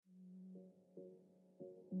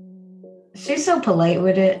She's so polite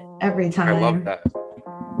with it every I love time. that.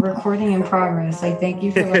 Recording in progress. Like, thank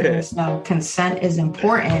you for letting us know. Consent is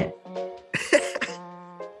important.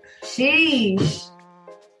 Sheesh.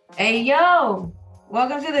 Hey, yo.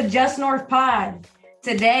 Welcome to the Just North Pod.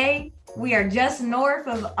 Today, we are just north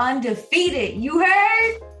of undefeated. You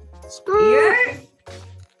heard? You heard?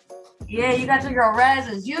 Yeah, you got your girl Rez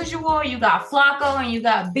as usual. You got Flacco and you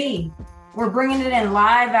got B. We're bringing it in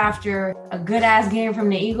live after a good-ass game from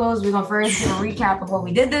the Eagles. We're going to first give a recap of what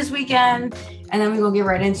we did this weekend, and then we're going to get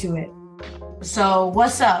right into it. So,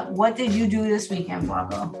 what's up? What did you do this weekend,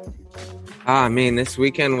 Flacco? This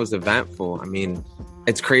weekend was eventful.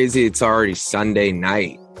 It's crazy. It's already Sunday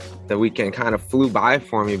night. The weekend kind of flew by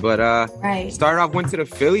for me, but Right. started off, went to the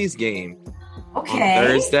Phillies game Okay. on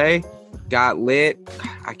Thursday. Got lit.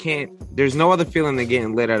 There's no other feeling than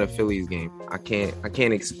getting lit at a Phillies game. I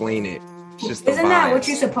can't explain it. It's just the Isn't that vibes. what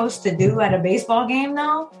you're supposed to do at a baseball game,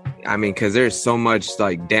 though? Because there's so much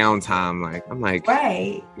like downtime.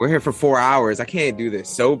 Right. We're here for 4 hours. I can't do this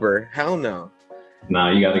sober. Hell no. Nah,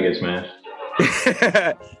 you got to get smashed.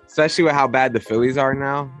 Especially with how bad the Phillies are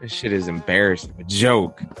now. This shit is embarrassing. A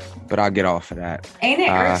joke. But I'll get off of that. Ain't it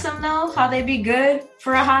irksome, though, how they be good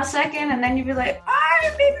for a hot second, and then you be like, all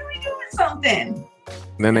right, maybe we doing something.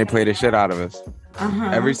 Then they play the shit out of us. Uh-huh.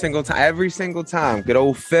 Every single time. Good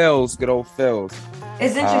old Phils.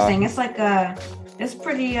 It's interesting. It's like it's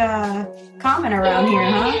pretty common around here,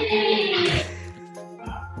 huh?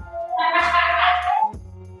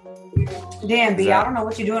 Damn, B, I don't know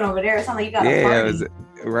what you're doing over there. It sounds like you got a party.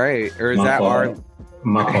 Right. Or is My that fault.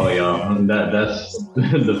 My fault, y'all. That's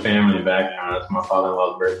the family background. That's my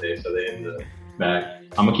father-in-law's birthday, so they in the back.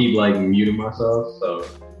 I'm gonna keep muting myself, so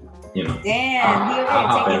you know. Damn, he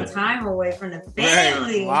over here taking time away from the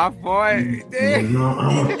family. My boy. No,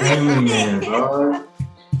 I'm a family man, bro.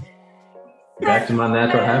 Back to my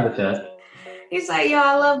natural habitat. He's like, yo,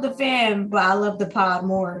 I love the fam, but I love the pod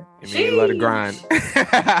more. You let it grind.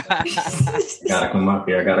 Gotta come up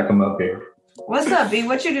here. What's up, B?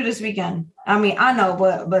 What you do this weekend? I know,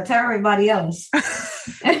 but tell everybody else.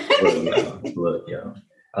 Look, yo.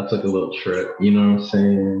 I took a little trip, you know what I'm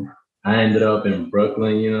saying? I ended up in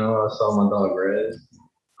Brooklyn, I saw my dog Rez.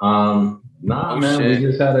 Shit. We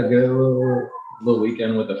just had a good little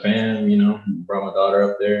weekend with the fam, brought my daughter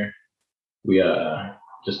up there. We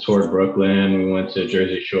just toured Brooklyn. We went to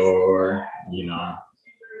Jersey Shore,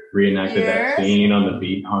 reenacted that scene on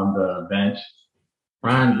the bench.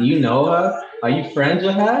 Ron, do you know her? Are you friends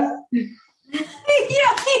with her? Yeah.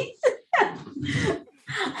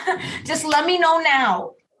 Just let me know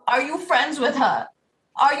now. Are you friends with her?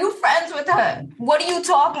 What are you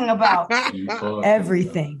talking about?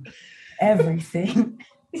 Everything.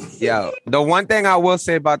 Yo, the one thing I will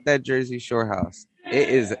say about that Jersey Shore house, it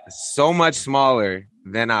is so much smaller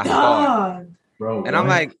than I thought. Bro, and I'm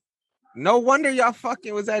like, no wonder y'all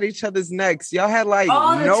fucking was at each other's necks. Y'all had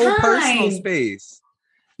no personal space.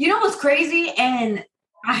 You know what's crazy? And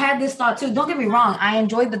I had this thought too. Don't get me wrong. I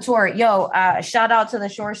enjoyed the tour. Yo, shout out to the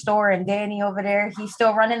Shore store and Danny over there. He's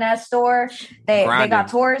still running that store. They got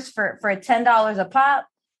tours for $10 a pop.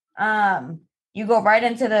 You go right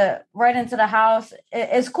into the house.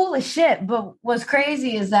 It's cool as shit. But what's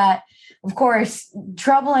crazy is that, of course,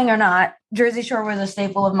 troubling or not, Jersey Shore was a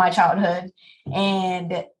staple of my childhood.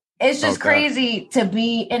 And it's just crazy to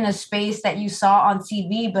be in a space that you saw on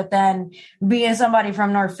TV, but then being somebody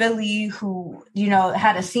from North Philly who,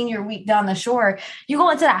 had a senior week down the shore, you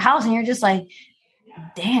go into that house and you're just like,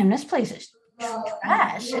 damn, this place is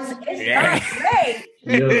trash. It's not great.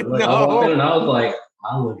 Yeah, I walked in and I was like,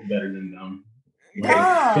 I look better than them.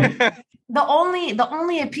 The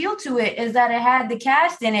only appeal to it is that it had the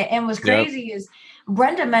cast in it, and what's crazy is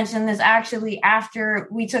Brenda mentioned this actually after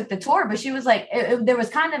we took the tour, but she was like, there was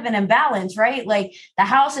kind of an imbalance, right? Like the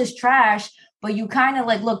house is trash, but you kind of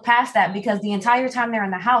look past that because the entire time they're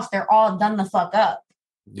in the house, they're all done the fuck up.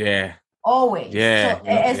 Yeah. Always. Yeah. So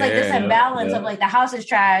it's this imbalance of the house is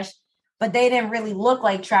trash, but they didn't really look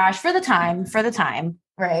like trash for the time,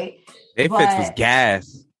 right? Fits was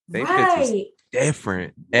gas. Fits was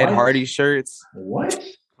different. Ed Hardy shirts. What?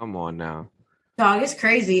 Come on now. Dog, it's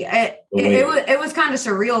crazy. It was kind of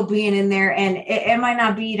surreal being in there, and it might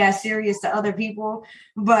not be that serious to other people,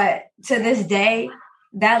 but to this day,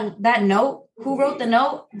 that note, who wrote the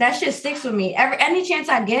note, that shit sticks with me. Any chance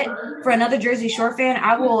I get for another Jersey Shore fan,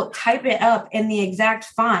 I will type it up in the exact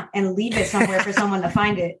font and leave it somewhere for someone to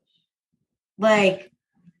find it. Like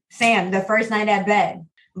Sam, the first night at bed.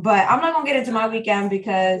 But I'm not gonna get into my weekend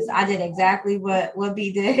because I did exactly what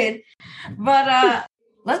B did. But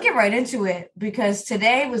let's get right into it because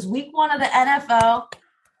today was week 1 of the NFL.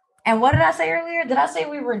 And what did I say earlier? Did I say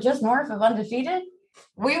we were just north of undefeated?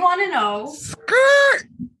 We want to know. Skirt.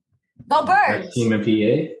 Go Birds. Best team in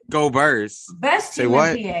PA. Go Birds. Best team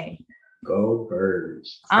in PA. Go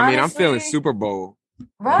Birds. Honestly, I'm feeling Super Bowl.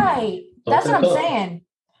 Right. That's what I'm saying.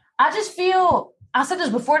 I just feel, I said this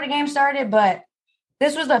before the game started, but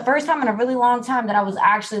this was the first time in a really long time that I was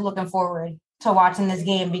actually looking forward to watching this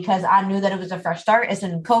game because I knew that it was a fresh start. It's a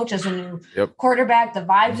new coach, it's a new quarterback. The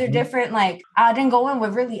vibes are different. Like, I didn't go in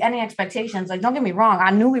with really any expectations. Like, don't get me wrong.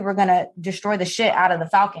 I knew we were going to destroy the shit out of the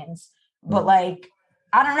Falcons. But, like,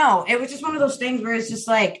 I don't know. It was just one of those things where it's just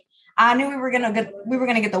like, I knew we were gonna get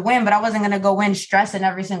the win, but I wasn't gonna go in stressing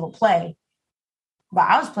every single play. But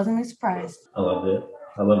I was pleasantly surprised. I loved it.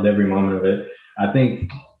 I loved every moment of it. I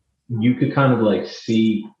think you could kind of like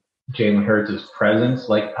see Jalen Hurts' presence.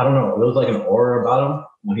 Like, I don't know, it was like an aura about him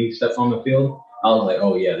when he stepped on the field. I was like,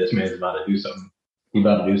 oh yeah, this man's about to do something. He's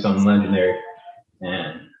about to do something legendary.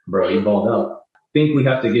 And bro, he balled out. I think we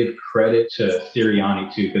have to give credit to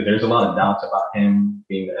Sirianni too, because there's a lot of doubts about him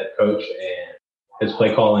being the head coach, and his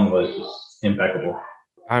play calling was just impeccable.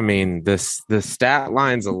 I mean, the stat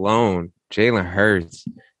lines alone, Jalen Hurts,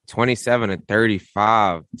 27 of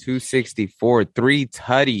 35, 264, 3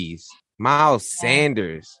 tutties. Miles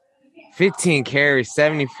Sanders, 15 carries,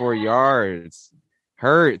 74 yards.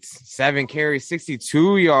 Hurts, 7 carries,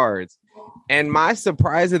 62 yards. And my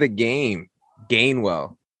surprise of the game,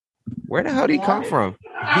 Gainwell. Where the hell did he come from?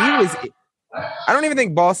 I don't even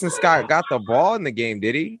think Boston Scott got the ball in the game,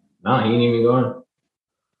 did he? No, he didn't even go in.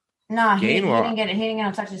 No, he didn't get it. He didn't get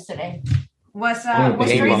no touches today. What's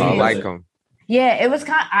crazy? I like him. Yeah, it was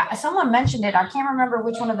someone mentioned it. I can't remember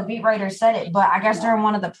which one of the beat writers said it, but I guess during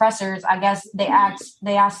one of the pressers, I guess they asked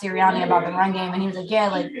Sirianni about the run game, and he was like, "Yeah,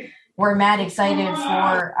 like we're mad excited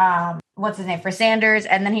for what's his name for Sanders,"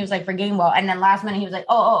 and then he was like for Gainwell, and then last minute he was like,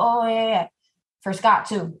 "Oh yeah, for Scott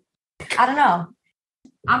too." I don't know.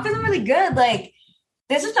 I'm feeling really good. Like,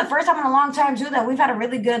 this is the first time in a long time, too, that we've had a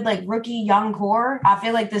really good, like, rookie young core. I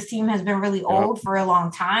feel like this team has been really old for a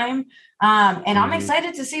long time. And I'm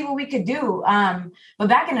excited to see what we could do. But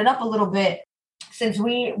backing it up a little bit, since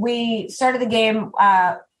we started the game,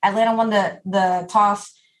 Atlanta won the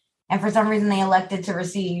toss, and for some reason they elected to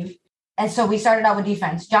receive. And so we started out with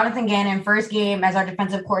defense. Jonathan Gannon, first game as our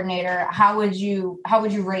defensive coordinator. How would you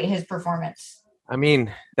rate his performance? I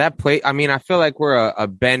mean, I feel like we're a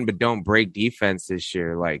bend but don't break defense this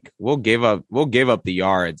year. Like, we'll give up the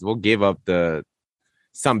yards, we'll give up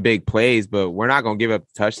some big plays, but we're not gonna give up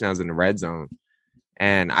touchdowns in the red zone.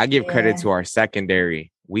 And I give credit to our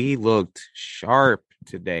secondary. We looked sharp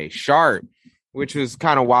today, which was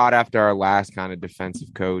kind of wild after our last kind of defensive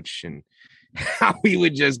coach and how we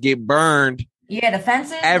would just get burned. Yeah,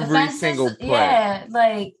 defensive single play. Yeah,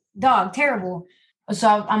 like dog, terrible. So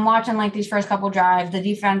I'm watching like these first couple drives. The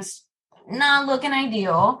defense not looking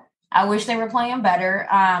ideal. I wish they were playing better.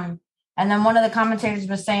 And then one of the commentators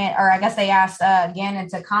was saying, or I guess they asked Gannon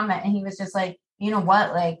to comment, and he was just like, you know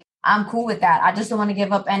what? Like, I'm cool with that. I just don't want to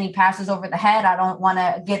give up any passes over the head. I don't want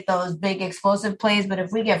to get those big explosive plays. But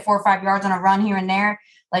if we get 4 or 5 yards on a run here and there,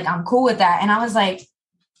 like, I'm cool with that. And I was like,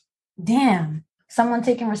 damn, someone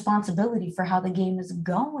taking responsibility for how the game is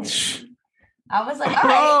going. I was like,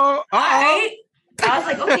 all right. I was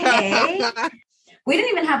like, okay. We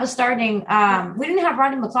didn't even have a starting. We didn't have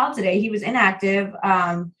Rodney McLeod today. He was inactive.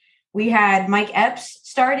 We had Mike Epps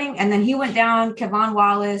starting, and then he went down. Kevon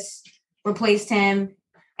Wallace replaced him.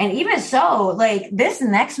 And even so, like, this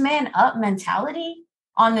next man up mentality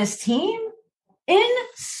on this team,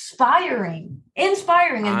 inspiring.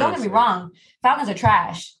 And don't get me wrong, Falcons are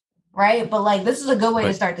trash, right? But, like, this is a good way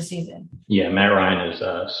to start the season. Yeah, Matt Ryan is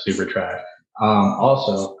super trash.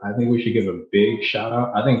 Also, I think we should give a big shout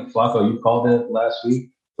out. I think, Flacco, you called it last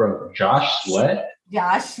week, bro. Josh Sweat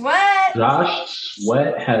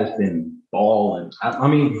has been balling. I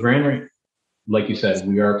mean, granted, like you said,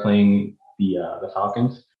 we are playing the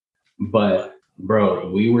Falcons, but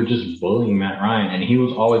bro, we were just bullying Matt Ryan, and he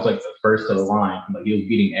was always like the first of the line. Like, he was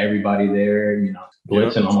beating everybody there,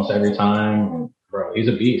 blitzing almost every time. Bro, he's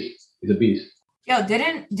a beast. Yo,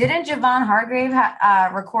 didn't Javon Hargrave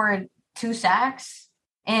record 2 sacks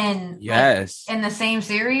in the same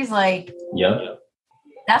series? Like, yep.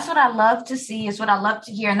 That's what I love to see. It's what I love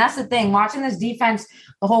to hear. And that's the thing, watching this defense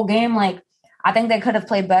the whole game, like, I think they could have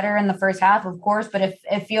played better in the first half, of course, but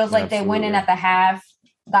it feels like they went in at the half,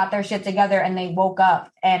 got their shit together, and they woke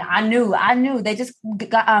up. And I knew they just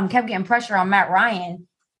kept getting pressure on Matt Ryan,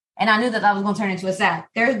 and I knew that was going to turn into a sack.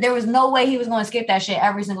 There was no way he was going to escape that shit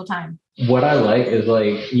every single time. What I like is,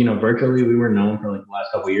 like, virtually we were known for like the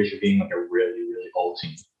last couple of years for being like a really, really old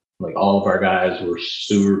team. Like all of our guys were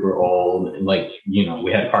super old. Like, you know,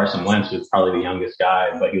 we had Carson Wentz, who's probably the youngest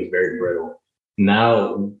guy, but he was very brittle.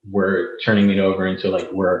 Now we're turning it over into like,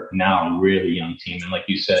 we're now a really young team. And like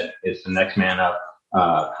you said, it's the next man up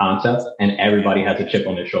concept, and everybody has a chip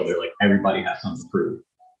on their shoulder. Like everybody has something to prove,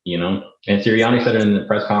 you know? And Sirianni said it in the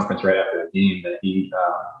press conference right after the game that he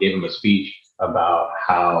gave him a speech about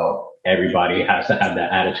how everybody has to have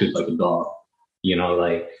that attitude like a dog, you know,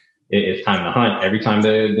 like it's time to hunt every time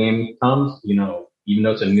the game comes, you know, even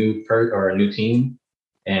though it's a new or a new team,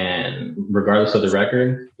 and regardless of the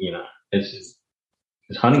record, you know, it's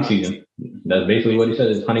hunting season. That's basically what he said.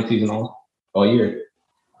 It's hunting season all year.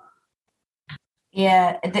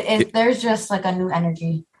 Yeah, there's just like a new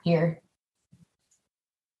energy here.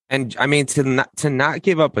 And I mean, to not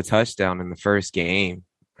give up a touchdown in the first game,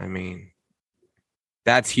 I mean,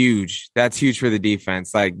 that's huge. That's huge for the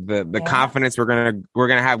defense. Like the confidence we're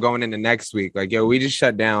gonna have going into next week. Like, yo, we just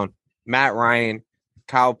shut down Matt Ryan,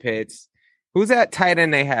 Kyle Pitts. Who's that tight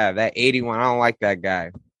end they have? That 81. I don't like that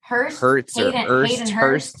guy. Hurts.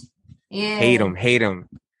 Yeah. Hate him.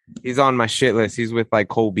 He's on my shit list. He's with like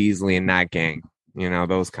Cole Beasley and Nat Gang. You know,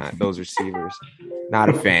 those receivers. Not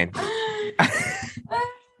a fan.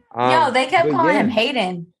 Yo, they kept calling him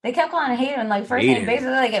Hayden. They kept calling him Hayden like first name basis.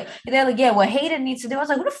 They're like, yeah, what Hayden needs to do. I was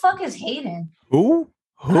like, who the fuck is Hayden? Who?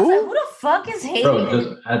 I was like, who the fuck is Hayden? Bro, just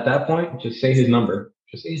at that point, just say his number.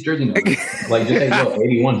 Just say his jersey number. Like, just say, yo,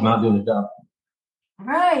 81's not doing the job.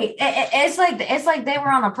 Right. It's like they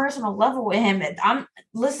were on a personal level with him.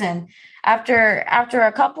 Listen, after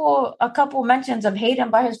a couple mentions of Hayden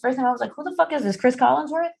by his first name, I was like, who the fuck is this? Chris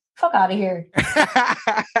Collinsworth? Fuck out of here.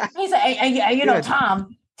 He's like, you know,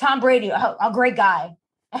 Tom Brady, a great guy.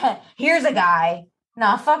 Here's a guy.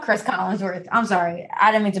 Nah, fuck Chris Collinsworth. I'm sorry.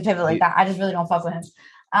 I didn't mean to pivot like that. I just really don't fuck with him.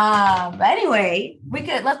 But anyway,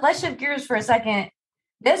 let's shift gears for a second.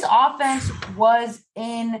 This offense was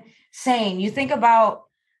insane. You think about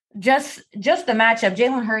just the matchup.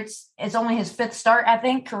 Jalen Hurts, it's only his fifth start, I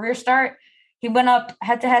think, career start. He went up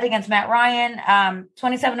head-to-head against Matt Ryan,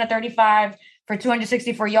 27-35 for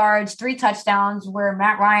 264 yards, 3 touchdowns, where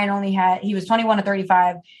Matt Ryan he was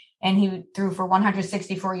 21-35, and he threw for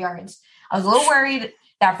 164 yards. I was a little worried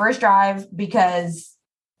that first drive because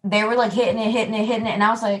they were like hitting it. And I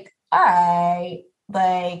was like, all right,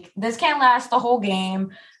 like this can't last the whole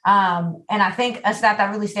game. And I think a stat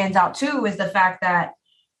that really stands out too is the fact that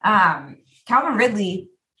Calvin Ridley,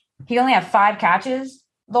 he only had 5 catches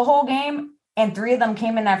the whole game, and 3 of them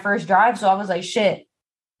came in that first drive. So I was like, shit,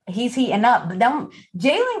 he's heating up. But then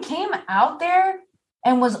Jalen came out there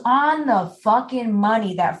and was on the fucking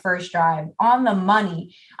money that first drive, on the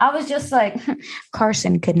money. I was just like,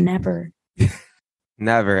 Carson could never.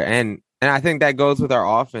 Never. And I think that goes with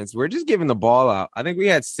our offense. We're just giving the ball out. I think we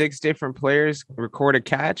had 6 different players record a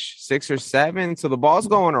catch, 6 or 7. So the ball's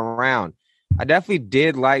going around. I definitely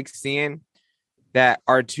did like seeing that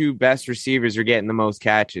our 2 best receivers are getting the most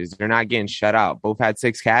catches. They're not getting shut out. Both had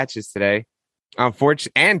 6 catches today.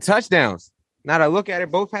 Unfortunately, and touchdowns. Now that I look at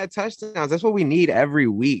it, both had touchdowns. That's what we need every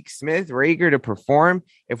week. Smith, Rager to perform.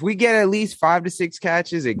 If we get at least 5 to 6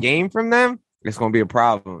 catches a game from them, it's going to be a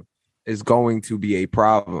problem. It's going to be a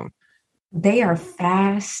problem. They are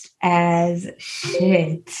fast as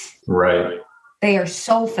shit. Right. They are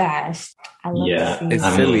so fast. I love to see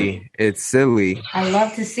it's silly. It's silly. I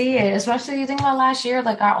love to see it, especially you think about last year.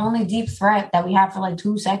 Like our only deep threat that we had for like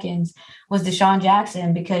 2 seconds was Deshaun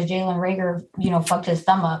Jackson because Jalen Rager, fucked his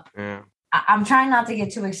thumb up. Yeah. I'm trying not to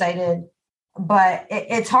get too excited, but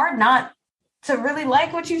it's hard not to really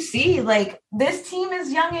like what you see. Like this team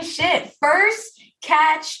is young as shit. First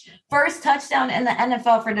catch, first touchdown in the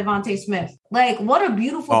NFL for Devontae Smith. Like what a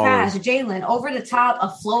beautiful pass, Jalen, over the top, a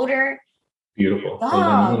floater. Beautiful.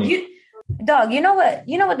 Dog, you know what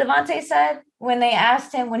Devontae said when they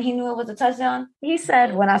asked him when he knew it was a touchdown? He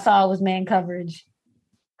said, when I saw it was man coverage.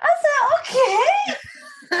 I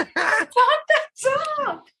said, okay. Talk that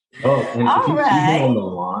talk. Oh, and if you see him on the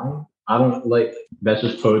line, I don't like, that's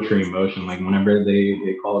just poetry in motion. Like whenever they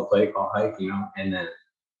call a play, call hike, and then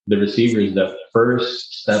the receivers, the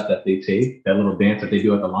first step that they take, that little dance that they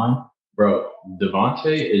do at the line, bro,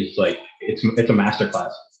 Devontae is like, it's a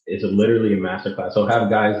masterclass. It's literally a masterclass. So have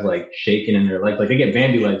guys like shaking in their legs, like they get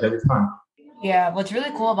bandy legs every time. Yeah, what's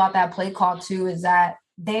really cool about that play call too is that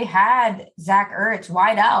they had Zach Ertz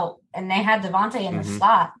wide out and they had Devontae in the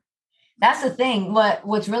slot. That's the thing.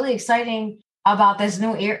 What's really exciting about this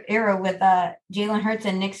new era with Jalen Hurts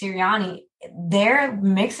and Nick Sirianni, they're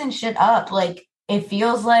mixing shit up. Like it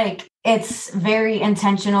feels like it's very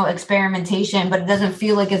intentional experimentation, but it doesn't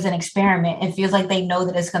feel like it's an experiment. It feels like they know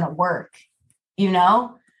that it's going to work,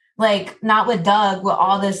 Like, not with Doug, with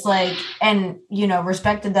all this, like, and,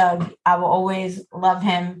 respect to Doug. I will always love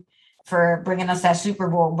him for bringing us that Super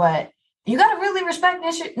Bowl. But you got to really respect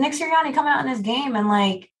Nick Sirianni coming out in his game and,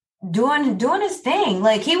 like, doing his thing.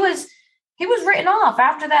 Like, he was written off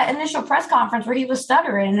after that initial press conference where he was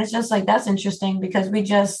stuttering. And it's just like, that's interesting because we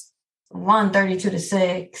just won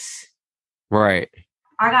 32-6. Right.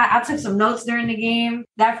 I took some notes during the game.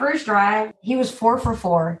 That first drive, he was 4 for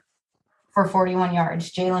 4 for 41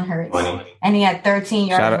 yards, Jalen Hurts. And he had 13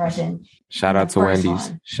 yards rushing. Shout out to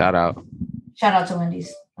Wendy's. Shout out to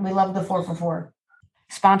Wendy's. We love the 4 for 4.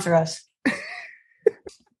 Sponsor us.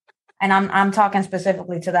 And I'm talking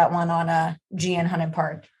specifically to that one on G and Hunted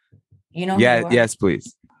Park. You know who you are? Yes,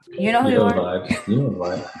 please. You know who you are? You know the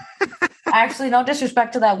vibe. Actually, no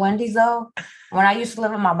disrespect to that Wendy's, though. When I used to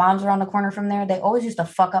live with my mom's around the corner from there, they always used to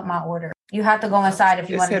fuck up my order. You have to go inside if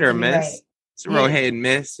you want to hit or miss. Right. It's a real hit and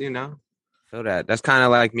miss, Feel that. That's kind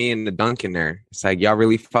of like me and the Dunkin' there. It's like, y'all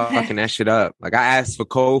really fucking that shit up. Like, I asked for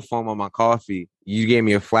cold foam on my coffee. You gave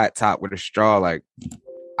me a flat top with a straw. Like,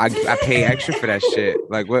 I pay extra for that shit.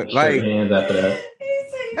 Like, what? Like, hands after that.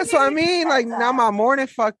 That's what I mean. Like, now my morning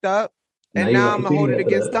fucked up. And now I'm going to hold it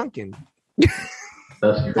against Dunkin'.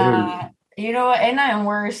 That's crazy. You know what? Ain't nothing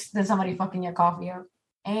worse than somebody fucking your coffee up.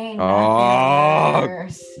 Ain't nothing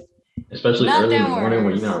worse. Especially early in the morning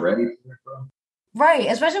when you're not ready for it, bro. Right.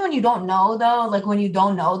 Especially when you don't know, though. Like, when you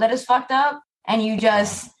don't know that it's fucked up and you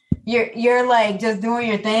just, you're like, just doing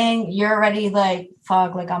your thing. You're already like,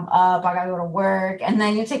 fuck, like, I'm up. I got to go to work. And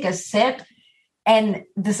then you take a sip and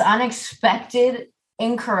this unexpected,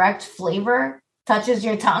 incorrect flavor touches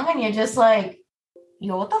your tongue and you're just like,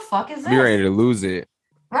 yo, what the fuck is this? You're ready to lose it.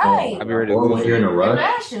 Right. I'd be ready to lose it. When you're in a rush.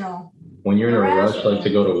 Irrational. When you're in a rush, like, to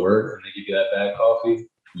go to work and they give you that bad coffee,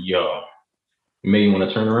 yo, you may want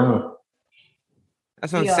to turn around.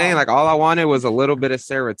 That's what I'm saying. Like, all I wanted was a little bit of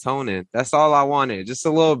serotonin. That's all I wanted. Just a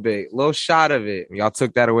little bit. A little shot of it. Y'all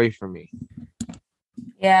took that away from me.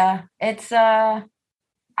 Yeah. It's, I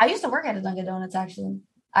used to work at a Dunkin' Donuts, actually.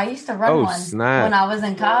 I used to run one when I was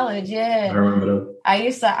in college. Yeah. I remember that. I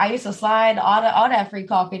used to slide all that free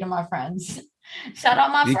coffee to my friends. Shout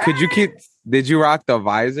out my friends. Did you rock the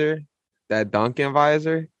visor? That Dunkin'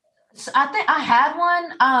 visor? So I think I had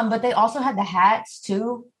one, but they also had the hats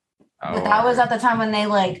too. But that was at the time when they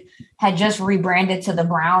like had just rebranded to the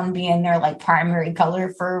brown being their like primary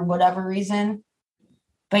color for whatever reason.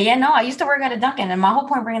 But yeah, no, I used to work at a Dunkin', and my whole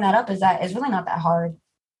point bringing that up is that it's really not that hard.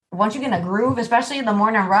 Once you get in a groove, especially in the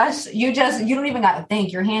morning rush, you don't even got to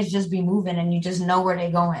think. Your hands just be moving and you just know where they're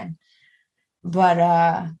going. But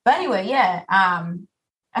anyway, yeah.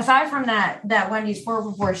 Aside from that Wendy's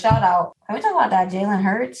 4-for-4 shout out, can we talk about that Jalen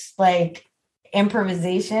Hurts like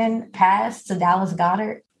improvisation pass to Dallas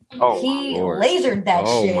Goedert? Oh, he lasered that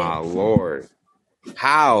shit. Oh my Lord.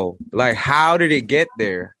 How? Like, how did it get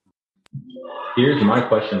there? Here's my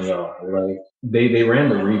question, y'all. Like, they ran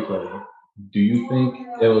the replay. Do you think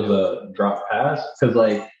it was a drop pass? Because,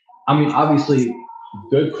 like, I mean, obviously,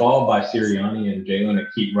 good call by Sirianni and Jalen to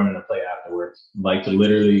keep running the play afterwards. Like, to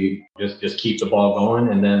literally just keep the ball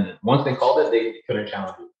going. And then once they called it, they couldn't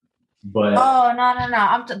challenge it. But no.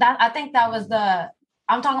 I think that was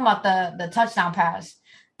I'm talking about the touchdown pass.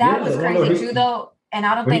 That was crazy too, though. And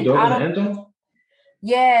I don't think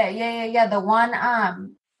Yeah.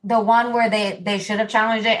 The one where they should have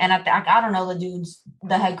challenged it, and I don't know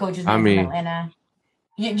the head coach's name from Atlanta.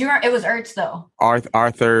 It was Ertz though.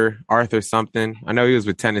 Arthur something. I know he was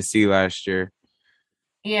with Tennessee last year.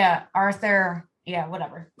 Yeah, Arthur. Yeah,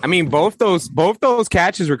 whatever. I mean, both those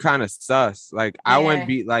catches were kind of sus. Like, I wouldn't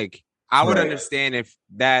be like, I would understand if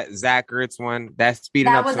that Zach Ertz one, that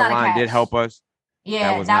speeding up to the line did help us.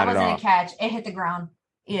 Yeah, that wasn't a catch. It hit the ground.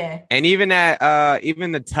 Yeah. And even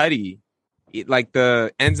even the tutty, like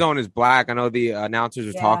the end zone is black. I know the announcers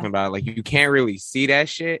were talking about it. Like, you can't really see that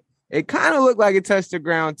shit. It kind of looked like it touched the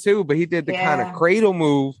ground too, but he did the kind of cradle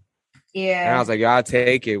move. Yeah. And I was like, I'll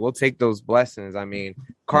take it. We'll take those blessings. I mean,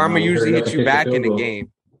 karma usually hits you back in the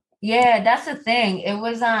game. Yeah, that's the thing. It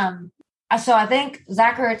was so I think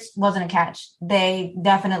Zach Ertz wasn't a catch. They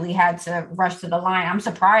definitely had to rush to the line. I'm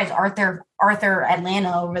surprised Arthur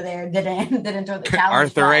Atlanta over there didn't throw the challenge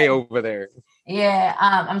Arthur flag. A over there. Yeah,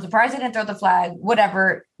 I'm surprised he didn't throw the flag.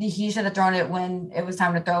 Whatever. He should have thrown it when it was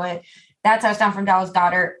time to throw it. That touchdown from Dallas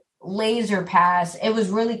Goedert, laser pass. It was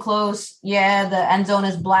really close. Yeah, the end zone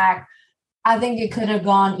is black. I think it could have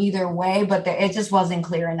gone either way, but it just wasn't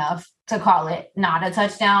clear enough to call it not a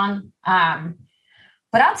touchdown.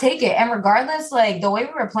 But I'll take it. And regardless, like, the way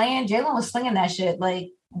we were playing, Jalen was slinging that shit. Like,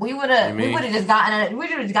 we would have just gotten it. We would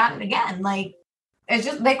have just gotten it again. Like, it's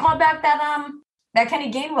just they called back that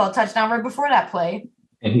Kenny Gainwell touchdown right before that play.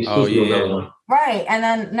 And he still threw another one. Right. And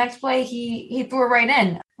then next play, he threw it right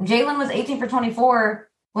in. Jalen was 18 for 24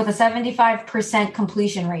 with a 75%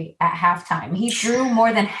 completion rate at halftime. He threw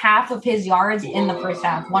more than half of his yards in the first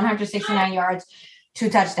half, 169 yards, 2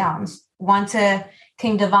 touchdowns. One to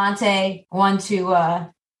King Devontae, one to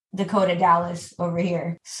Dakota Dallas over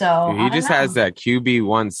here. So he just has that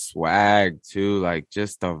QB1 swag too, like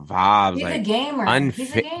just the vibes. He's like a gamer.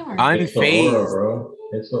 He's a gamer. Unfazed. It's the aura, bro.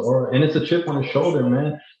 It's the aura. And it's a chip on his shoulder,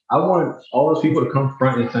 man. I want all those people to come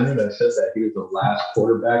front and center that says that he was the last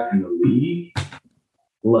quarterback in the league.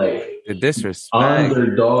 Like the disrespect.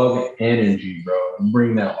 Underdog energy, bro.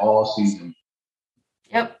 Bring that all season.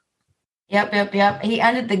 Yep. He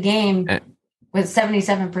ended the game with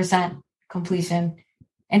 77% completion.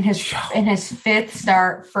 In his fifth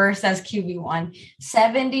start, first as QB1,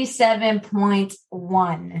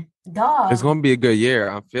 77.1. Dog. It's gonna be a good year.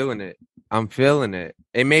 I'm feeling it.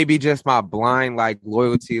 It may be just my blind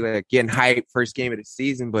loyalty, getting hyped first game of the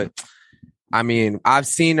season, but I mean, I've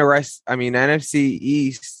seen the rest. I mean, NFC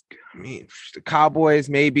East. I mean, the Cowboys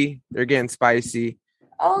maybe they're getting spicy.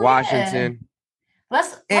 Oh, Washington. Yeah.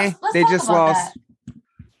 Let's they talk just about lost. That.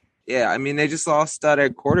 Yeah, I mean, they just lost stud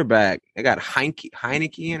at quarterback. They got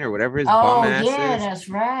Heineken or whatever his bum ass is. That's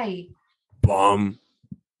right. Bum.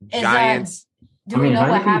 Giants. Do we know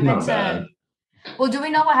what happened to? Well, do we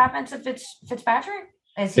know what happened to Fitzpatrick?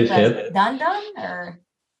 Is he done or?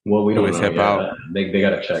 Well, we don't know yet. Out. They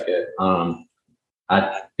got to check it.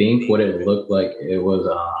 I think what it looked like, it was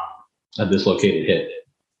a dislocated hip,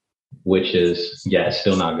 which is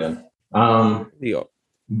still not good.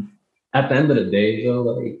 At the end of the day,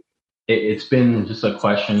 though, it's been just a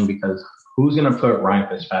question because who's going to put Ryan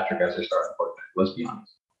Fitzpatrick as their starting quarterback? Let's be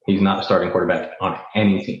honest. He's not the starting quarterback on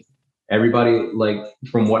any team. Everybody,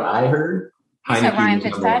 from what I heard, Ryan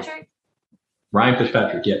Fitzpatrick? Ryan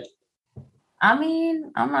Fitzpatrick, yeah. I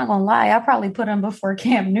mean, I'm not going to lie. I probably put him before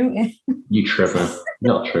Cam Newton. You tripping.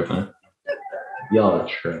 Y'all tripping. Y'all are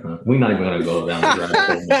tripping. We're not even going to go down the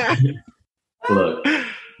rabbit hole. Look,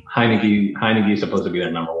 Heineke is supposed to be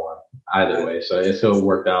their number one either way. So it still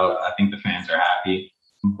worked out. I think the fans are happy.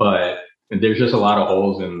 But there's just a lot of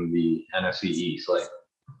holes in the NFC East.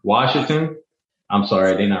 Washington, I'm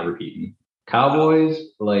sorry, they're not repeating. Cowboys,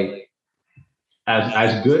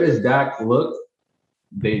 as good as Dak looked,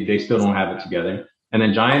 they still don't have it together. And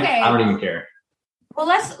then Giants, I don't even care. Well,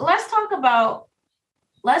 let's talk about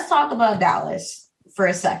Dallas for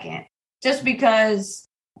a second. Just because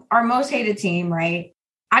our most hated team, right?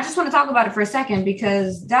 I just want to talk about it for a second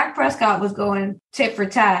because Dak Prescott was going tit for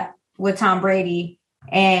tat with Tom Brady.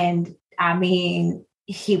 And I mean,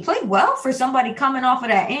 he played well for somebody coming off of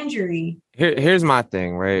that injury. Here's my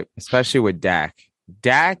thing, right? Especially with Dak.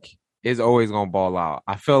 Dak is always going to ball out.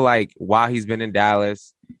 I feel like while he's been in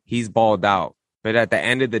Dallas, he's balled out. But at the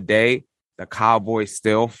end of the day, the Cowboys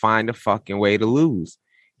still find a fucking way to lose.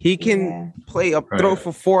 He can throw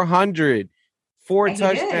for 400, 4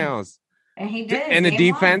 touchdowns. And he did. And the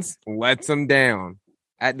defense lets him down.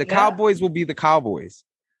 The Cowboys will be the Cowboys.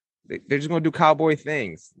 They're just going to do cowboy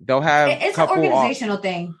things. They'll have it's an organizational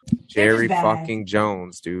thing. Jerry fucking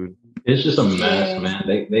Jones, dude. It's just a mess,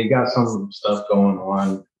 man. They got some stuff going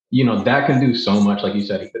on. You know, Dak can do so much. Like you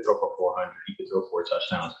said, he could throw for 400. He could throw 4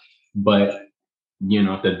 touchdowns. But, you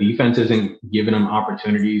know, if the defense isn't giving him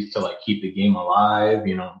opportunities to, keep the game alive,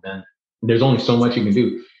 then there's only so much you can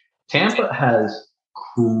do. Tampa has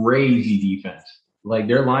crazy defense.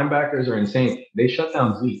 Their linebackers are insane. They shut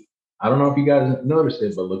down Zeke. I don't know if you guys noticed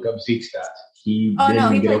it, but look up Zeke's stats. He played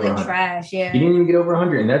over 100. Trash. Yeah, he didn't even get over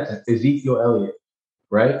 100, and that's Ezekiel Elliott,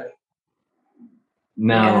 right?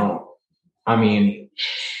 Now, I mean,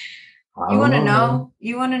 you want to know?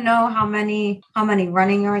 You want to know how many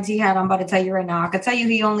running yards he had? I'm about to tell you right now. I can tell you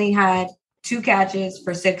he only had 2 catches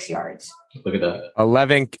for 6 yards. Look at that.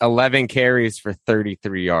 11 carries for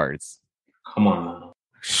 33 yards. Come on now.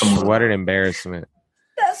 What an embarrassment.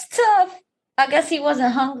 That's tough. I guess he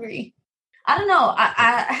wasn't hungry. I don't know.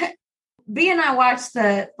 B and I watched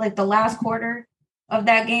the last quarter of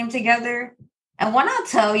that game together. And when I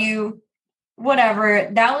tell you,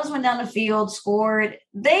 whatever, Dallas went down the field, scored.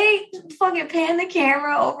 They fucking panned the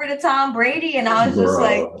camera over to Tom Brady. And I was just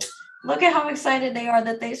look at how excited they are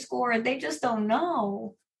that they scored. They just don't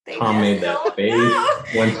know. Tom made that face.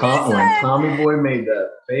 When Tommy Boy made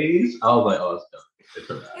that face, I was like, oh, it's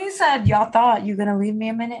done. He said, y'all thought you were going to leave me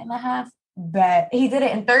a minute and a half? Bet. He did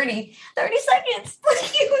it in 30 seconds.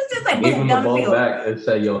 He was just boom, down the ball back and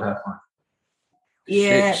said, yo, have fun.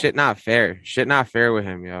 Yeah. Shit not fair. Shit not fair with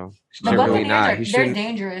him, yo. The Buccaneers, they're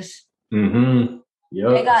dangerous. Mm-hmm.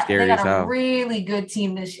 Yep. They got a really good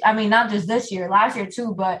team this. I mean, not just this year, last year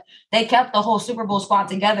too, but they kept the whole Super Bowl squad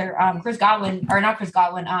together. Chris Godwin, or not Chris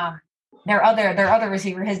Godwin. Their other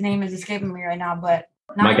receiver. His name is escaping me right now, but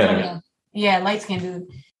not Mike Antonio. Evans. Yeah, light skinned dude.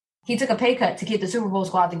 He took a pay cut to keep the Super Bowl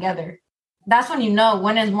squad together. That's when you know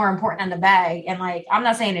winning is more important than the bag. And like, I'm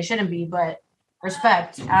not saying it shouldn't be, but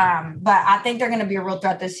respect. But I think they're going to be a real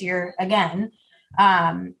threat this year again.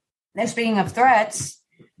 Speaking of threats.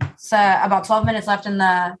 So about 12 minutes left in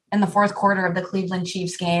the fourth quarter of the Cleveland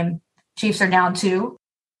Chiefs game. Chiefs are down 2.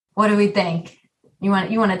 What do we think? You want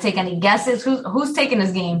to take any guesses? Who's taking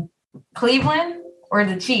this game? Cleveland or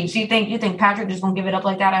the Chiefs? You think Patrick just gonna give it up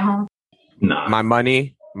like that at home? No. My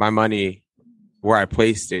money where I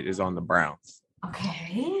placed it is on the Browns.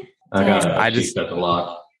 Okay. I just got the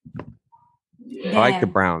lock. I like the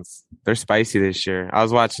Browns. They're spicy this year. I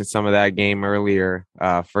was watching some of that game earlier,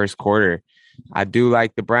 first quarter. I do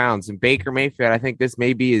like the Browns. And Baker Mayfield, I think this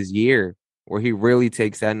may be his year where he really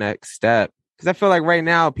takes that next step. Because I feel like right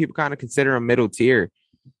now people kind of consider him middle tier.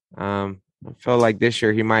 I feel like this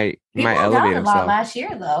year he might elevate himself. A lot last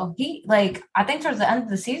year though. He I think towards the end of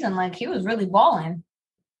the season, he was really balling.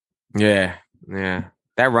 Yeah.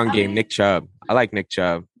 That run game, Nick Chubb. I like Nick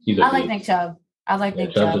Chubb. I like Nick Chubb.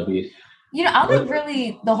 Chubb's a beast. I think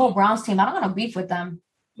really the whole Browns team, I don't want to beef with them.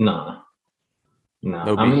 No.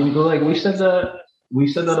 I mean, we said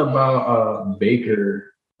that about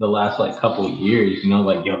Baker the last couple of years.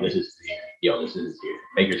 This is his year. This is his year.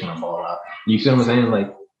 Baker's gonna ball out. You see what I'm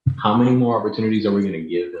saying? How many more opportunities are we gonna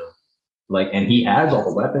give him? And he has all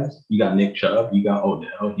the weapons. You got Nick Chubb. You got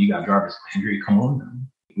Odell. You got Jarvis Landry. Come on, man.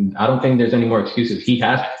 I don't think there's any more excuses. He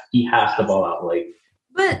has to ball out.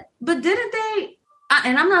 But didn't they?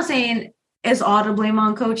 And I'm not saying it's all to blame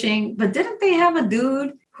on coaching, but didn't they have a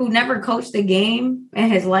dude who never coached a game in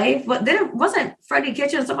his life? But wasn't Freddie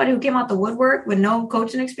Kitchens somebody who came out the woodwork with no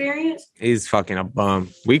coaching experience? He's fucking a bum.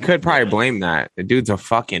 We could probably blame that. The dude's a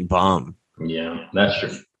fucking bum. Yeah, that's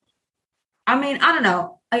true. I mean, I don't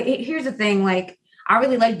know. Here's the thing. I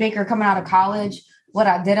really like Baker coming out of college. What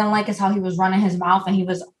I didn't like is how he was running his mouth and he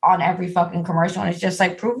was on every fucking commercial. And it's just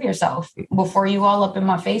prove yourself before you all up in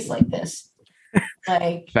my face like this.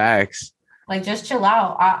 Facts. Just chill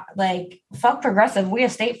out. Fuck Progressive. We a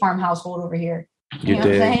State Farm household over here. You know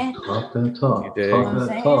did. What I'm saying? Talk that talk. You did. Talk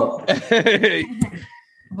that talk.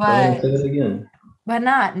 But say it again. But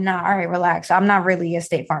not. All right, relax. I'm not really a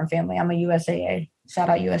State Farm family. I'm a USAA. Shout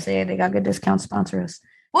out USAA. They got good discounts, sponsor us.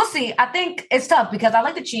 We'll see. I think it's tough because I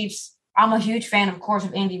like the Chiefs. I'm a huge fan, of course,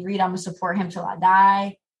 of Andy Reid. I'm going to support him till I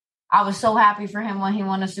die. I was so happy for him when he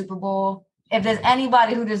won a Super Bowl. If there's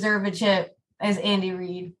anybody who deserves a chip, it's Andy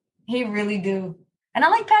Reid. He really do. And I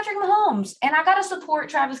like Patrick Mahomes. And I got to support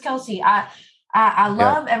Travis Kelce. I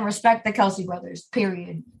love and respect the Kelce brothers,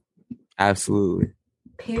 period. Absolutely.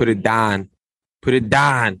 Period. Put it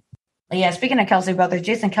down. Yeah, speaking of Kelce brothers,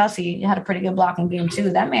 Jason Kelce had a pretty good blocking game too.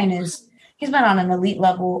 That man he's been on an elite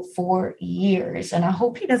level for years. And I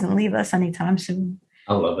hope he doesn't leave us anytime soon.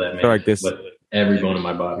 I love that, man. I feel like this. With every bone in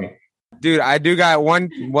my body. Dude, I do got one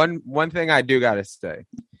thing I do got to say.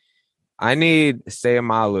 I need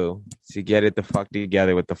Sayamalu to get it the fuck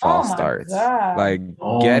together with the fall starts. God.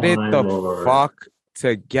 Get it the fuck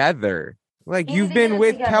together. You've been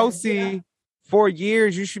with Kelce for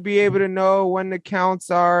years. You should be able to know when the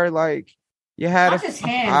counts are. You had not his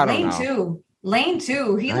hand. Lane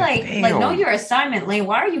two. He know your assignment, Lane.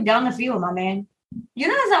 Why are you down the field, my man? You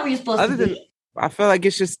know that's not what you're supposed to do. I feel like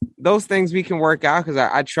it's just those things we can work out because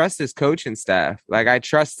I trust his coaching staff. I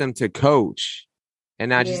trust them to coach. And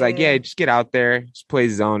not just just get out there, just play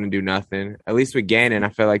zone and do nothing. At least with Gannon, I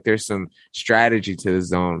feel like there's some strategy to the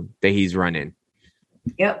zone that he's running.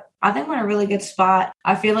 Yep. I think we're in a really good spot.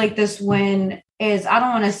 I feel like this win is, I don't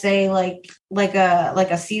want to say like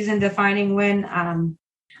a season defining win.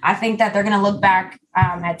 I think that they're going to look back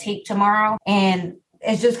at tape tomorrow and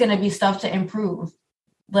it's just going to be stuff to improve.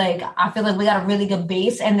 I feel like we got a really good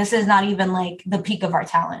base and this is not even the peak of our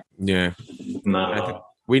talent. Yeah. No.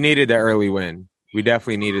 We needed the early win. We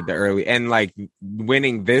definitely needed the early and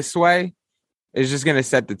winning this way is just going to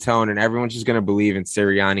set the tone and everyone's just going to believe in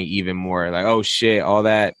Sirianni even more. Oh shit, all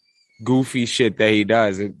that goofy shit that he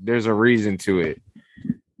does. There's a reason to it.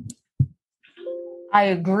 I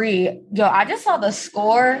agree. Yo, I just saw the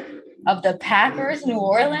score of the Packers New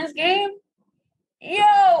Orleans game.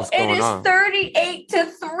 Yo, it is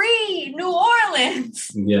 38-3 New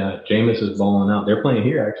Orleans. Yeah, Jameis is balling out. They're playing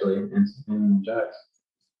here actually in Jax.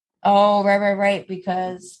 Oh, right.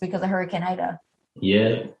 Because of Hurricane Ida.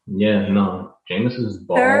 Yeah, no. Jameis is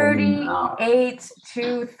balling out.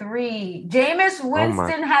 38-3. Jameis Oh my.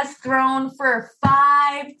 Winston has thrown for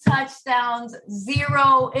 5 touchdowns,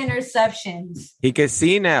 0 interceptions. He can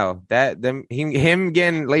see now him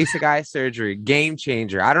getting LASIK eye surgery, game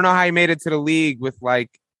changer. I don't know how he made it to the league with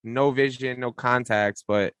like no vision, no contacts,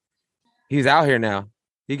 but he's out here now.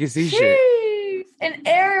 He can see shit. And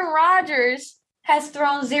Aaron Rodgers has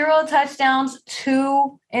thrown 0 touchdowns,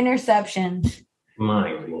 2 interceptions.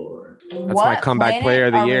 My Lord. That's my comeback player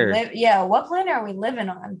of the year. What planet are we living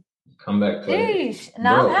on? Comeback player.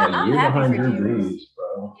 No, I'm happy for Drew Brees,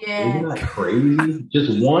 bro. Yeah. Isn't that crazy?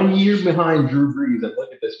 Just 1 year behind Drew Brees, and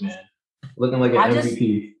look at this man. Looking like an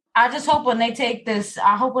MVP. I just hope when they take this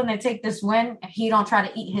win, he don't try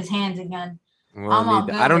to eat his hands again.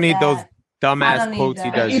 I don't need those dumbass quotes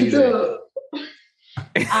he does either.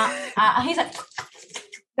 He's like,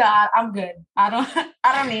 God, I'm good. I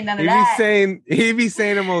don't need none of that. He be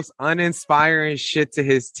saying the most uninspiring shit to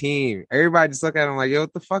his team. Everybody just look at him like, yo,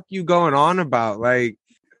 what the fuck you going on about? Like,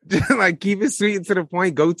 just like keep it sweet and to the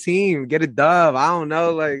point. Go team, get a dub. I don't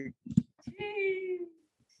know, like.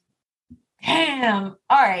 Damn.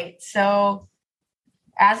 All right. So,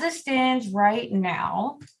 as it stands right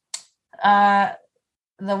now, the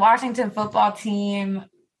Washington football team,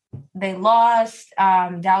 they lost.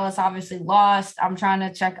 Dallas obviously lost. I'm trying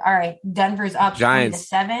to check. All right, Denver's up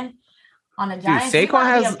 20-7 on the Giants. Dude, Saquon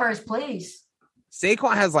has in first place.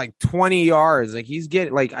 Saquon has like 20 yards. Like he's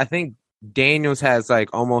getting like I think Daniels has like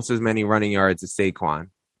almost as many running yards as Saquon.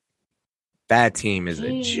 That team is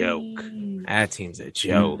a joke. That team's a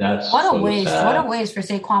joke. What a waste! Sad. What a waste for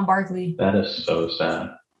Saquon Barkley. That is so sad.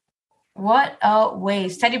 What a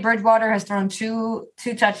waste. Teddy Bridgewater has thrown two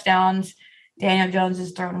touchdowns. Daniel Jones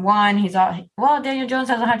has thrown 1. He's all Daniel Jones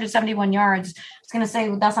has 171 yards. I was gonna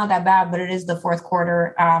say that's not that bad, but it is the fourth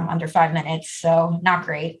quarter, under 5 minutes, so not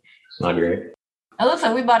great. It's not great. It looks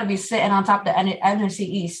like we about to be sitting on top of the NFC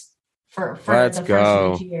East for Let's the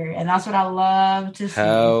go. first year, and that's what I love to see.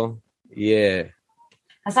 Hell yeah!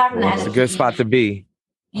 Aside from the NFC, it's a good spot to be.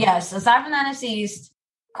 Yes, aside from the NFC East,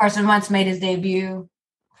 Carson Wentz made his debut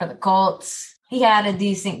for the Colts. He had a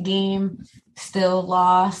decent game. Still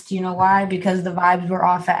lost. You know why? Because the vibes were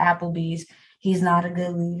off at Applebee's. He's not a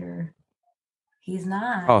good leader. He's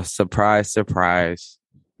not. Oh, surprise.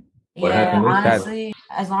 Yeah, honestly,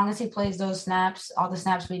 as long as he plays those snaps, all the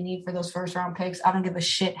snaps we need for those first round picks, I don't give a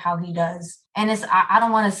shit how he does. And I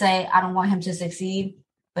don't want to say I don't want him to succeed,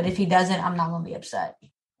 but if he doesn't, I'm not going to be upset.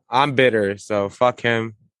 I'm bitter, so fuck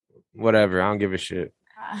him. Whatever. I don't give a shit.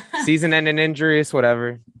 Season-ending injuries,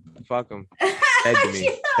 whatever. Fuck him.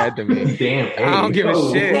 Dead to me. Damn. Hey, I don't give a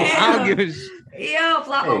shit. I don't give a shit. Yo,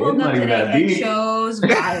 Flacco woke up today and chose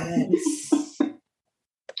violence.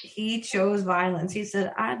 He chose violence. He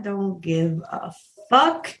said, I don't give a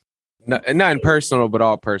fuck. No, not personal, but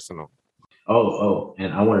all personal. Oh,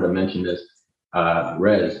 and I wanted to mention this.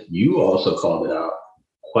 Rez, you also called it out.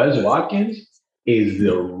 Quez Watkins is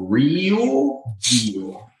the real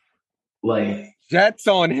deal. Like, Jets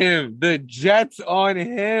on him. The Jets on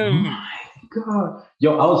him. My God.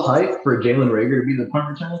 Yo, I was hyped for Jalen Reagor to be the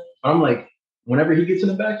punt returner. I'm like, whenever he gets in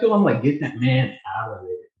the backfield, I'm like, get that man out of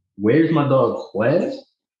it. Where's my dog Quez?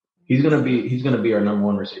 He's gonna be our number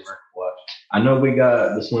 1 receiver. Watch. I know we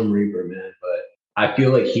got the Slim Reaper, man, but I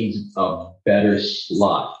feel like he's a better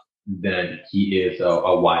slot than he is a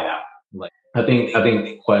wideout. Like I think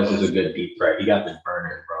Quez is a good deep threat. He got the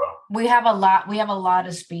burner, bro. We have a lot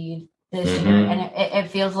of speed this year, and it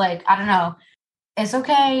feels like, I don't know. It's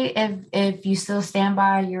okay if you still stand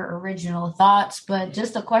by your original thoughts, but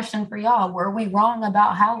just a question for y'all: were we wrong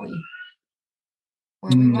about Howie?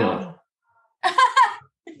 No.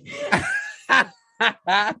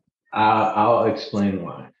 I'll explain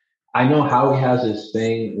why. I know Howie has this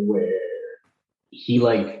thing where he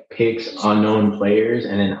like picks unknown players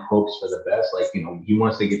and then hopes for the best. Like, you know, he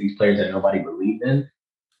wants to get these players that nobody believed in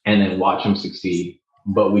and then watch them succeed.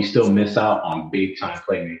 But we still miss out on big time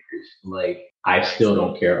playmakers. Like, I still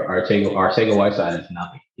don't care. Arcega-Whiteside is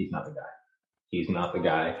nothing. He's not the guy. He's not the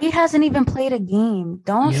guy. He hasn't even played a game.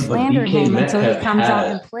 Don't slander him until he comes out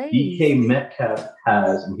and plays. DK Metcalf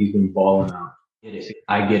has, and he's been balling out.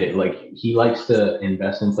 I get it. Like, he likes to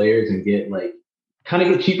invest in players and get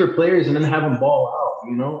cheaper players and then have them ball out,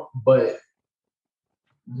 you know? But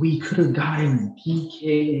we could have gotten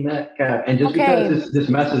DK Metcalf. And just because this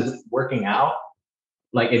mess is working out,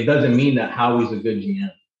 like, it doesn't mean that Howie's a good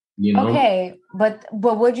GM. You know? Okay, but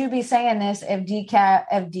would you be saying this if DK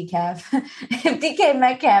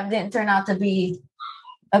Metcalf didn't turn out to be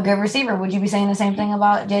a good receiver? Would you be saying the same thing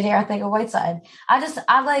about JJ Arcega-Whiteside?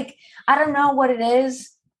 I don't know what it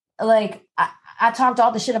is. Like, I talked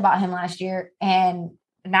all the shit about him last year, and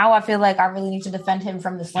now I feel like I really need to defend him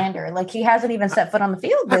from the slander. Like he hasn't even set foot on the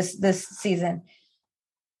field this season.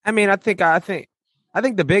 I mean, I think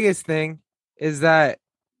the biggest thing is that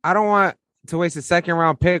I don't want to waste a second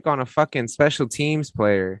round pick on a fucking special teams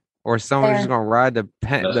player or someone who's gonna ride the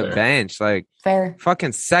bench. Like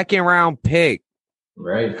fucking second round pick.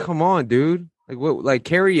 Right. Come on, dude. Like what? Like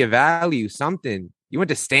carry your value. Something. You went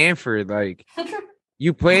to Stanford. Like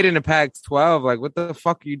you played in the Pac-12. Like what the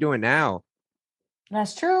fuck are you doing now?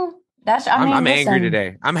 That's true. I'm angry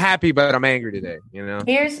today. I'm happy, but I'm angry today. You know.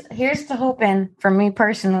 Here's to hoping for me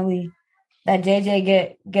personally that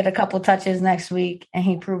JJ get a couple touches next week and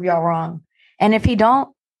he prove y'all wrong. And if he don't,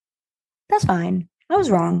 that's fine. I was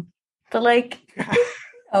wrong. But like, who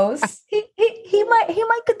knows? he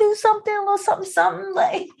might could do something, a little something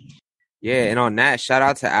like. Yeah, and on that, shout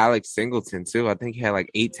out to Alex Singleton too. I think he had like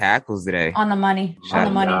 8 tackles today. On the money. Shout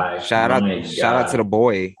out to the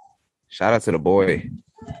boy. Shout out to the boy.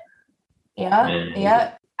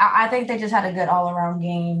 Yeah. I think they just had a good all-around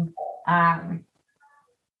game.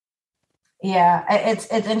 Yeah, it's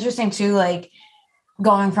interesting too, like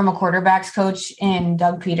going from a quarterbacks coach in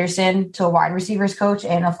Doug Peterson to a wide receivers coach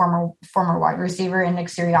and a former wide receiver in Nick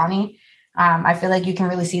Sirianni. I feel like you can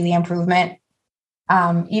really see the improvement,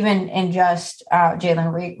 even in just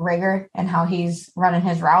Jalen Reagor and how he's running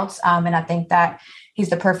his routes. And I think that he's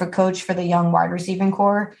the perfect coach for the young wide receiving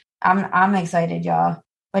core. I'm excited, y'all.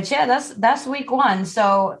 But yeah, that's week 1.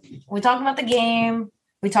 So we talked about the game.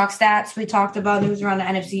 We talked stats. We talked about news around the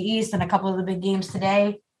NFC East and a couple of the big games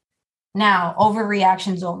today. Now,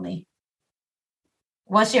 overreactions only.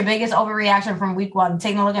 What's your biggest overreaction from week 1?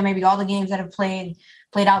 Taking a look at maybe all the games that have played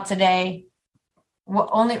out today.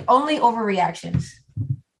 Only overreactions.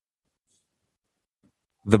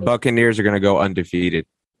 The Buccaneers are going to go undefeated.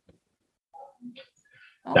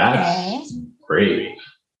 That's brave.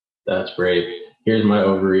 That's brave. Here's my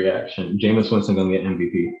overreaction. Jameis Winston going to get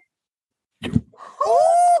MVP.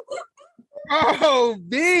 Oh,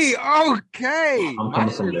 B. Okay. I'm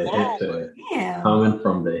coming from the hit today. Damn. Coming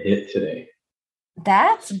from the hit today.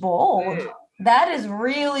 That's bold. That is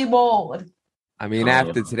really bold. I mean,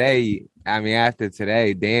 after today,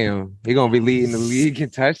 damn, he's going to be leading the league in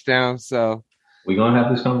touchdowns. So we're going to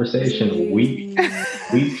have this conversation week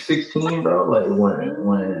 16, bro. Like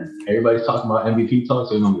when everybody's talking about MVP talks,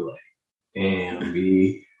 they're going to be like, damn,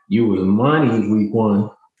 B, you was money week 1.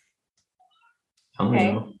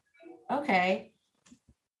 Okay.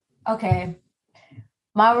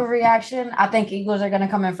 My overreaction, I think Eagles are going to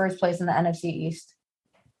come in first place in the NFC East.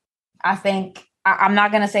 I think I'm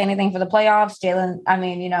not going to say anything for the playoffs. Jalen, I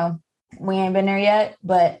mean, you know, we ain't been there yet,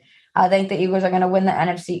 but I think the Eagles are going to win the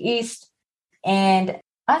NFC East. And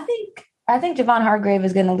I think Javon Hargrave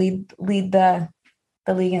is going to lead the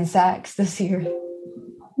league in sacks this year.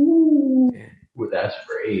 Ooh, that's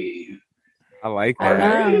brave. I like that.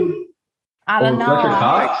 I don't know.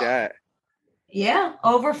 I like that. Yeah,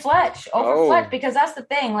 over Fletch, because that's the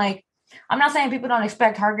thing. Like, I'm not saying people don't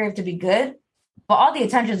expect Hargrave to be good, but all the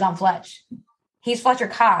attention's on Fletch. He's Fletcher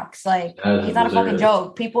Cox. Like, he's not a fucking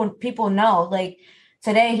joke. People know. Like,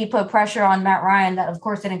 today he put pressure on Matt Ryan that, of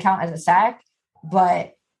course, didn't count as a sack,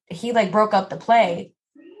 but he, like, broke up the play.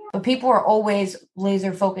 But people are always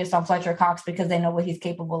laser focused on Fletcher Cox because they know what he's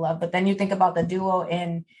capable of. But then you think about the duo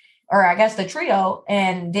the trio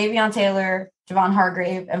and Davion Taylor, Javon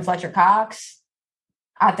Hargrave, and Fletcher Cox.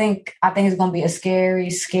 I think it's going to be a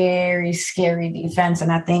scary, scary, scary defense,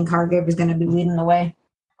 and I think Hargrave is going to be leading the way.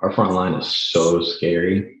 Our front line is so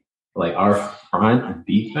scary. Like, our front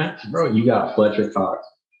defense, bro, you got Fletcher Cox,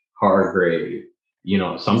 Hargrave. You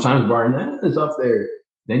know, sometimes Barnett is up there.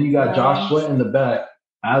 Then you got Josh Sweat in the back,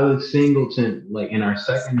 Alex Singleton, like, in our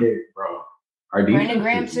secondary, bro. Our defense Brandon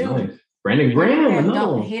Graham, too. Nice. Brandon Graham,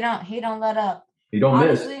 no. He don't let up. He don't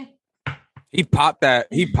Honestly, miss. He popped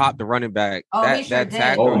the running back. He sure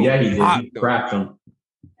did. Oh, yeah, he did. He cracked him.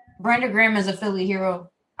 Brandon Graham is a Philly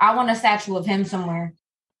hero. I want a statue of him somewhere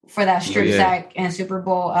for that strip sack and Super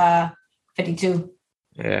Bowl 52.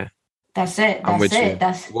 Yeah. That's it. I'm with it.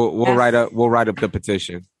 You. We'll write up the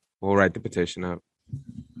petition. We'll write the petition up.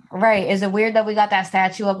 Right. Is it weird that we got that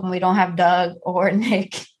statue up and we don't have Doug or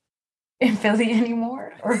Nick in Philly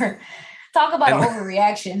anymore? Or talk about an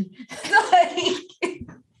overreaction.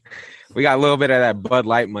 We got a little bit of that Bud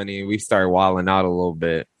Light money and we start wilding out a little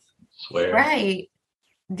bit. Swear. Right.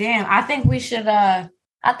 Damn. I think we should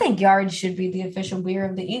I think Yard should be the official beer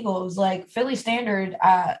of the Eagles. Like Philly Standard,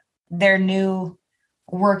 their new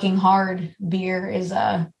working hard beer is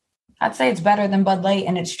I'd say it's better than Bud Light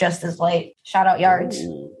and it's just as light. Shout out Yards.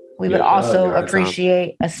 We would also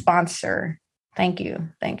appreciate a sponsor. Thank you.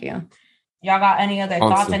 Y'all got any other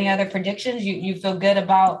thoughts? Any other predictions? You feel good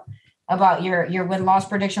about your win-loss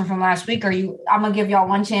prediction from last week? Or I'm gonna give y'all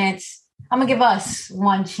one chance. I'm gonna give us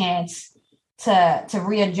one chance to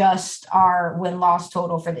readjust our win-loss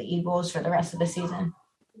total for the Eagles for the rest of the season.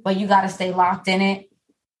 But you got to stay locked in it,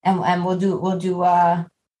 and we'll do a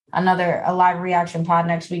live reaction pod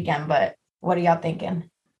next weekend. But what are y'all thinking?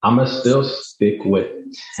 I'm gonna still stick with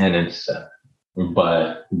 10-7,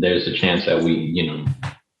 but there's a chance that we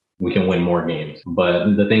can win more games.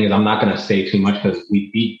 But the thing is, I'm not gonna say too much because we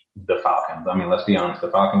beat the Falcons. I mean, let's be honest, the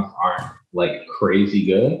Falcons aren't like crazy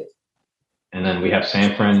good. And then we have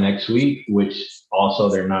San Fran next week, which also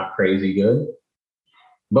they're not crazy good.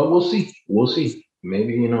 But we'll see. We'll see.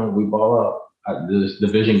 Maybe, we ball out. The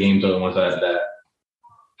division games are the ones that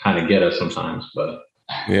kind of get us sometimes. But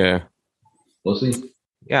yeah, we'll see.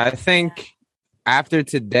 Yeah, I think after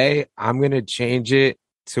today, I'm going to change it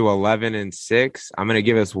to 11-6. I'm going to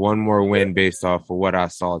give us one more win based off of what I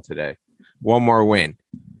saw today. One more win.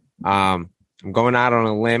 I'm going out on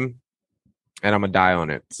a limb, and I'm going to die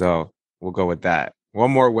on it. So we'll go with that.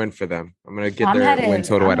 One more win for them. I'm going to get their win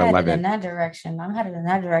total at 11. I'm headed in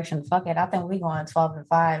that direction. Fuck it. I think we're going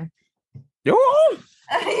 12-5. Yo!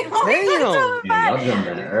 Y'all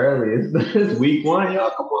jumping early. It's week 1,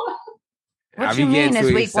 y'all. Come on. What you mean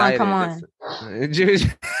it's week 1? Come on.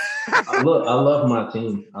 I love my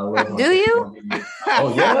team. Do you?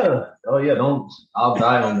 Oh yeah. I'll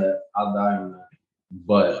die on that.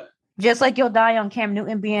 But just like you'll die on Cam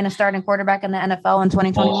Newton being a starting quarterback in the NFL in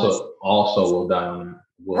 2021. Also we'll die on that.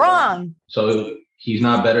 Wrong. So he's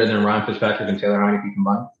not better than Ryan Fitzpatrick and Taylor Heineke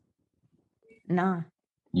combined? No.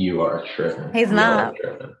 You are tripping. He's not.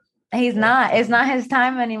 He's not. It's not his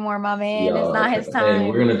time anymore, my man. It's not his time. Hey,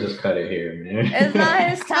 we're gonna just cut it here, man. It's not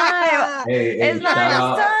his time. It's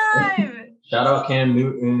not his time. Shout out Cam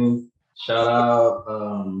Newton. Shout out,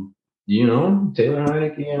 Taylor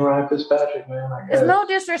Heineke and Ryan Fitzpatrick, man. It's no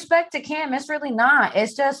disrespect to Cam. It's really not.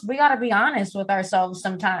 It's just we got to be honest with ourselves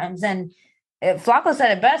sometimes. And Flacco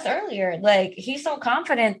said it best earlier. Like, he's so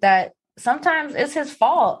confident that sometimes it's his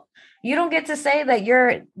fault. You don't get to say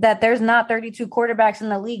that there's not 32 quarterbacks in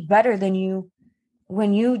the league better than you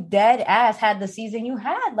when you dead ass had the season you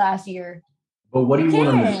had last year. But what do you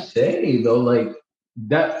want him to say though? Like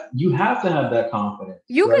that, you have to have that confidence.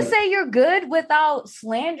 You can say you're good without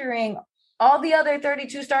slandering all the other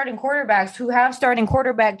 32 starting quarterbacks who have starting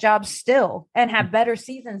quarterback jobs still and have better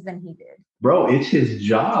seasons than he did. Bro, it's his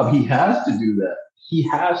job. He has to do that.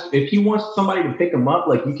 If he wants somebody to pick him up,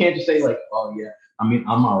 like you can't just say like, oh yeah. I mean,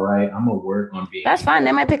 I'm all right. I'm gonna work on being. That's fine.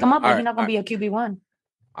 They might pick him up, but he's not gonna be a QB1.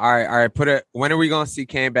 All right. When are we gonna see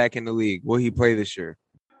Cam back in the league? Will he play this year?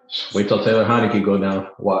 Wait till Taylor Heineke go down.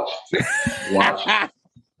 Watch.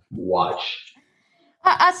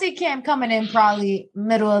 I see Cam coming in probably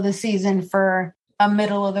middle of the season for a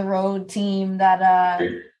middle of the road team that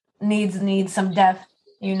needs some depth.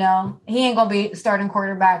 He ain't gonna be starting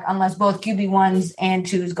quarterback unless both QB1s and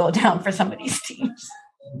 2s go down for some of these teams.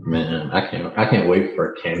 Man, I can't wait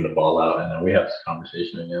for Cam to ball out, and then we have this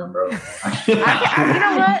conversation again, bro. You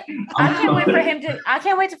know what? I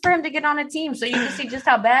can't wait for him to get on a team so you can see just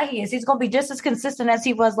how bad he is. He's gonna be just as consistent as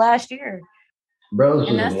he was last year. Bro,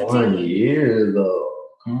 it's just 1 year though.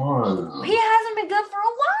 Come on. He hasn't been good for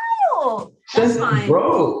a while. That's fine,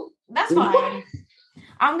 bro. That's fine.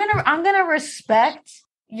 I'm gonna respect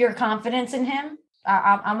your confidence in him.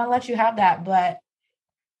 I'm gonna let you have that, but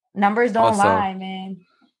numbers don't lie, man.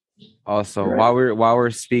 Also, while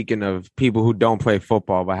we're speaking of people who don't play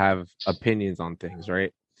football but have opinions on things,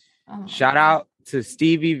 right? Shout out to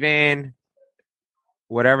Stevie Van,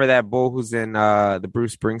 whatever that bull who's in the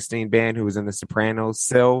Bruce Springsteen band who was in The Sopranos,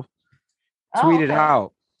 Sil, tweeted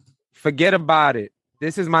out, forget about it.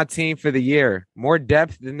 This is my team for the year. More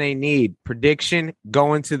depth than they need. Prediction,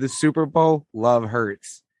 going to the Super Bowl. Love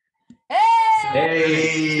Hurts.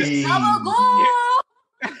 Hey! Double goal!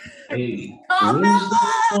 Hey, where's the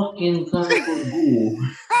fucking goal?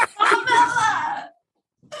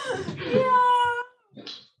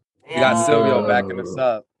 You got Silvio backing us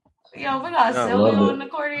up. Yo, we got Silvio in the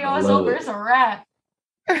corner. It's over. It's a wrap.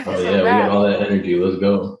 Oh, yeah, we got all that energy. Let's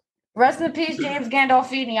go. Rest in peace, James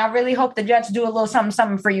Gandolfini. I really hope the Jets do a little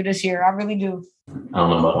something for you this year. I really do. I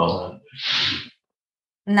don't know about all that.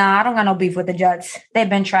 Nah, I don't got no beef with the Jets. They've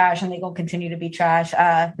been trash, and they're going to continue to be trash.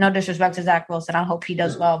 No disrespect to Zach Wilson. I hope he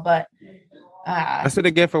does well, but... That's what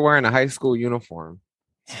they get for wearing a high school uniform.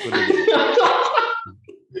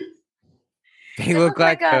 They look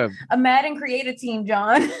like a Madden creative team,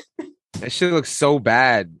 John. That shit looks so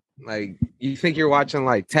bad. Like, you think you're watching,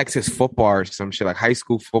 like, Texas football or some shit, like high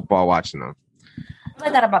school football watching them.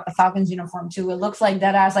 like that about the Falcons uniform too. It looks like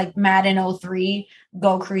that as like Madden 03,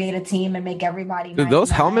 go create a team and make everybody. Dude, those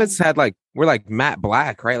helmets were like matte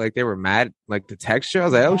black, right? Like they were matte, like the texture. I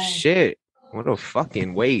was like, oh shit, what a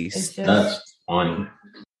fucking waste. That's funny.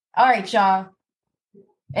 All right, y'all.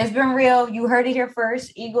 It's been real. You heard it here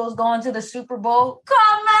first. Eagles going to the Super Bowl.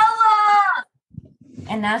 Carmella!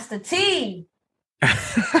 And that's the T.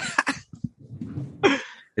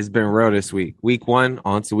 It's been real this week. Week 1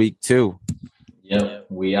 on to week 2. Yep,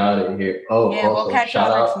 we out of here. Oh, yeah, we'll catch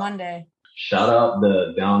y'all next Monday. Shout out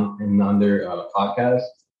the Down and Under podcast.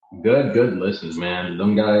 Good listens, man.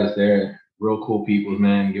 Them guys, they're real cool people,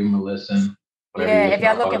 man. Give them a listen. Yeah, if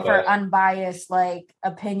y'all looking for unbiased like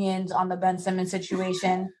opinions on the Ben Simmons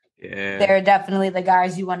situation, they're definitely the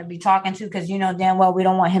guys you want to be talking to because you know damn well we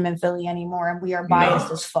don't want him in Philly anymore and we are biased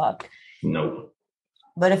as fuck. Nope.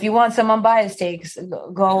 But if you want some unbiased takes,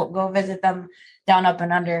 go visit them Down Up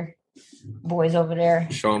and Under boys over there.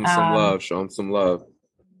 Show them some love. Show them some love.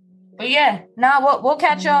 But yeah, we'll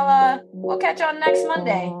catch y'all. We'll catch y'all next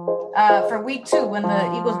Monday for week 2 when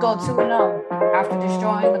the Eagles go 2-0 after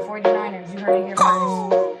destroying the 49ers. You heard it here first.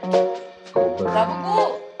 Double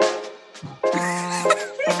goal.